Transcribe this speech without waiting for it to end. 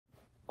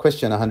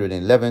Question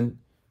 111.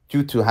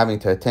 Due to having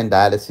to attend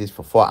dialysis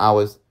for 4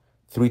 hours,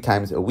 3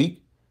 times a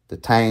week, the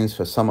times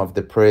for some of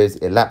the prayers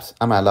elapse.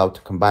 Am I allowed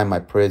to combine my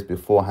prayers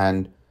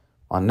beforehand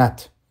or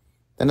not?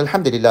 Then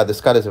alhamdulillah, the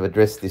scholars have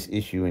addressed this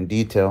issue in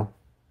detail.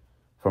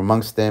 From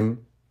amongst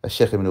them,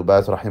 Shaykh ibn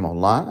Baz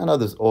rahimahullah, and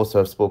others also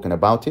have spoken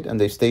about it,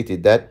 and they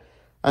stated that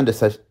under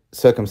such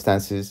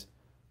circumstances,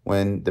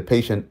 when the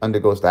patient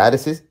undergoes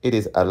dialysis, it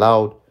is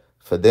allowed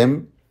for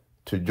them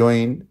to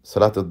join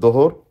Salat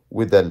al-Dhuhr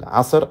with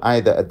al-Asr,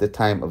 either at the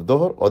time of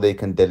Dhuhr, or they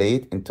can delay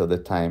it until the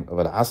time of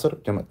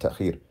al-Asr, Jam'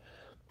 al-Ta'khir.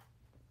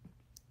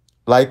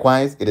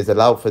 Likewise, it is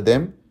allowed for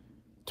them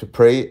to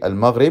pray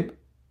al-Maghrib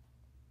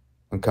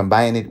and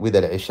combine it with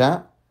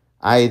al-Isha,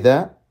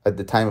 either at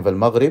the time of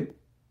al-Maghrib,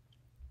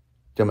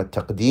 Jam'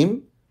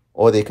 al-Taqdeem,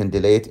 or they can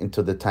delay it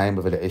until the time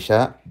of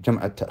al-Isha, Jam'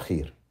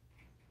 al-Ta'khir.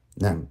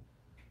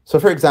 So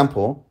for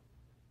example,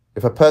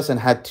 if a person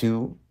had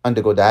to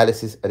undergo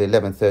dialysis at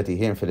 11:30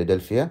 here in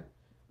Philadelphia,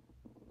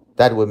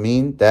 that would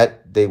mean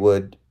that they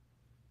would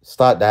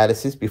start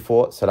dialysis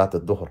before Salat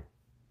al-Dhuhr.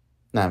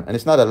 And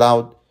it's not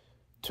allowed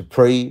to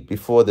pray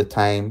before the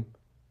time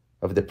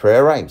of the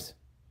prayer arrives.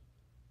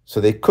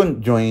 So they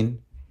couldn't join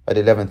at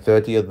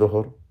 11:30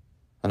 al-Dhuhr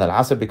and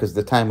al-Asr because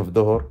the time of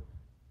Dhuhr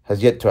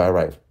has yet to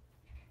arrive.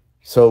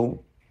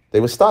 So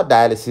they would start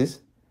dialysis,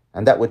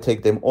 and that would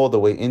take them all the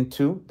way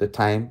into the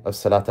time of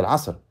Salat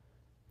al-Asr.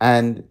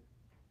 And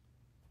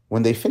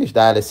when they finish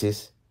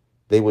dialysis,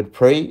 they would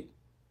pray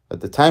at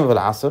the time of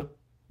al-Asr,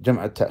 Jam'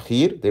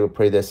 al-Ta'khir, they would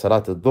pray their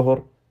Salat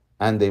al-Dhuhr,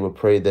 and they would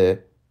pray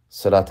their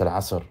Salat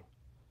al-Asr.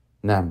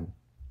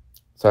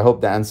 So I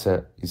hope the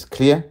answer is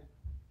clear.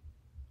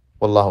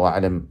 Wallahu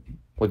a'lam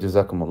wa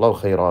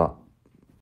jazakumullahu khayra.